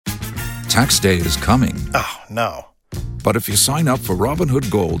Tax day is coming. Oh, no. But if you sign up for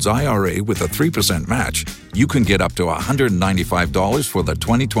Robinhood Gold's IRA with a 3% match, you can get up to $195 for the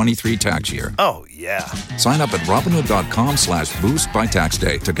 2023 tax year. Oh, yeah. Sign up at Robinhood.com/boost by tax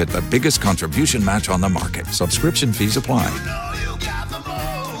day to get the biggest contribution match on the market. Subscription fees apply.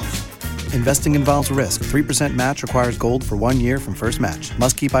 Investing involves risk. 3% match requires gold for 1 year from first match.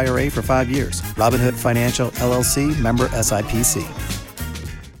 Must keep IRA for 5 years. Robinhood Financial, LLC, member SIPC.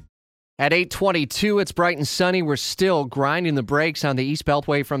 At 8:22, it's bright and sunny. We're still grinding the brakes on the East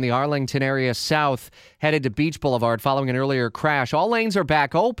Beltway from the Arlington area south, headed to Beach Boulevard following an earlier crash. All lanes are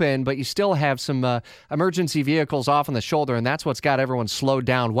back open, but you still have some emergency vehicles off on the shoulder, and that's what's got everyone slowed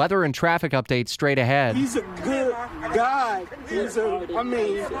down. Weather and traffic updates straight ahead. He's a good guy. Very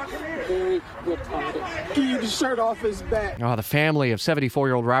retarded. Keep the shirt off his back. Oh, the family of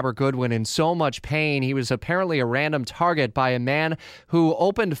 74-year-old Robert Goodwin in so much pain. He was apparently a random target by a man who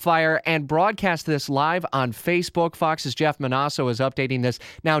opened fire and broadcast this live on Facebook. Fox's Jeff Manasso is updating this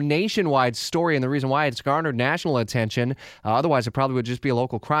now nationwide story, and the reason why it's garnered national attention, otherwise it probably would just be a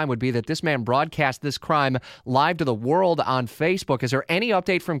local crime, would be that this man broadcast this crime live to the world on Facebook. Is there any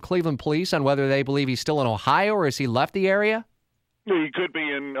update from Cleveland police on whether they believe he's still in Ohio or has he left the area? He could be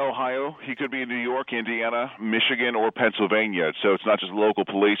in Ohio. He could be in New York, Indiana, Michigan, or Pennsylvania. So it's not just local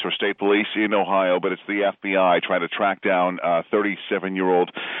police or state police in Ohio, but it's the FBI trying to track down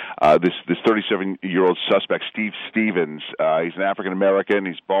 37-year-old this 37-year-old suspect, Steve Stevens. He's an African American.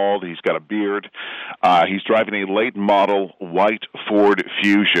 He's bald. He's got a beard. He's driving a late model white Ford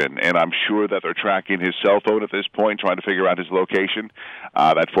Fusion, and I'm sure that they're tracking his cell phone at this point, trying to figure out his location.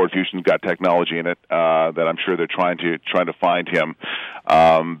 That Ford Fusion's got technology in it that I'm sure they're trying to find him.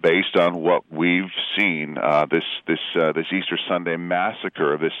 Based on what we've seen, this Easter Sunday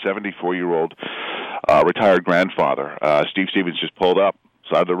massacre of this 74-year-old retired grandfather. Steve Stevens just pulled up,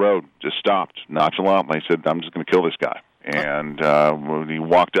 side of the road, just stopped nonchalantly. Said, "I'm just going to kill this guy." And when he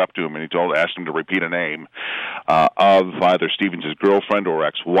walked up to him and asked him to repeat a name of either Stevens' girlfriend or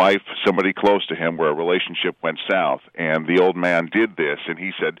ex-wife, somebody close to him where a relationship went south. And the old man did this, and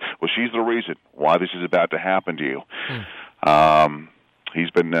he said, "Well, she's the reason why this is about to happen to you." He's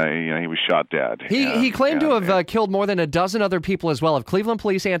been, he was shot dead. He claimed to have killed more than a dozen other people as well. Have Cleveland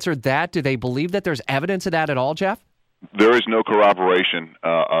police answered that? Do they believe that there's evidence of that at all, Jeff? There is no corroboration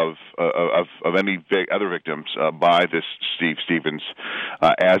of any other victims by this Steve Stevens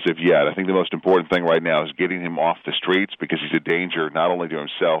as of yet. I think the most important thing right now is getting him off the streets because he's a danger not only to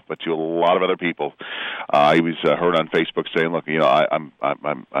himself but to a lot of other people. He was heard on Facebook saying, "Look,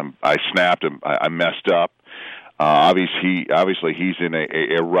 I snapped him. I messed up." Obviously, he's in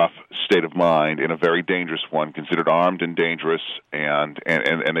a rough state of mind, in a very dangerous one, considered armed and dangerous, and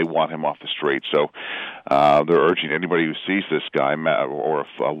they want him off the street. So they're urging anybody who sees this guy or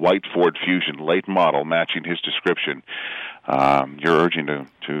a white Ford Fusion, late model, matching his description. You're urging to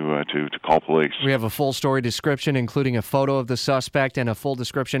call police. We have a full story description, including a photo of the suspect and a full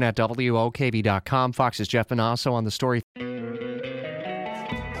description at WOKV.com. Fox's Jeff Manasso on the story.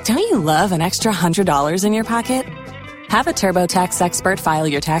 Don't you love an extra $100 in your pocket? Have a TurboTax expert file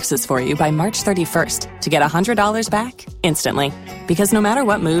your taxes for you by March 31st to get $100 back instantly. Because no matter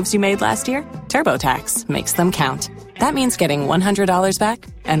what moves you made last year, TurboTax makes them count. That means getting $100 back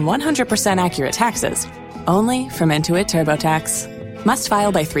and 100% accurate taxes, only from Intuit TurboTax. Must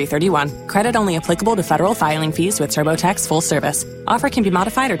file by 3/31. Credit only applicable to federal filing fees with TurboTax full service. Offer can be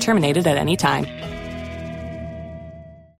modified or terminated at any time.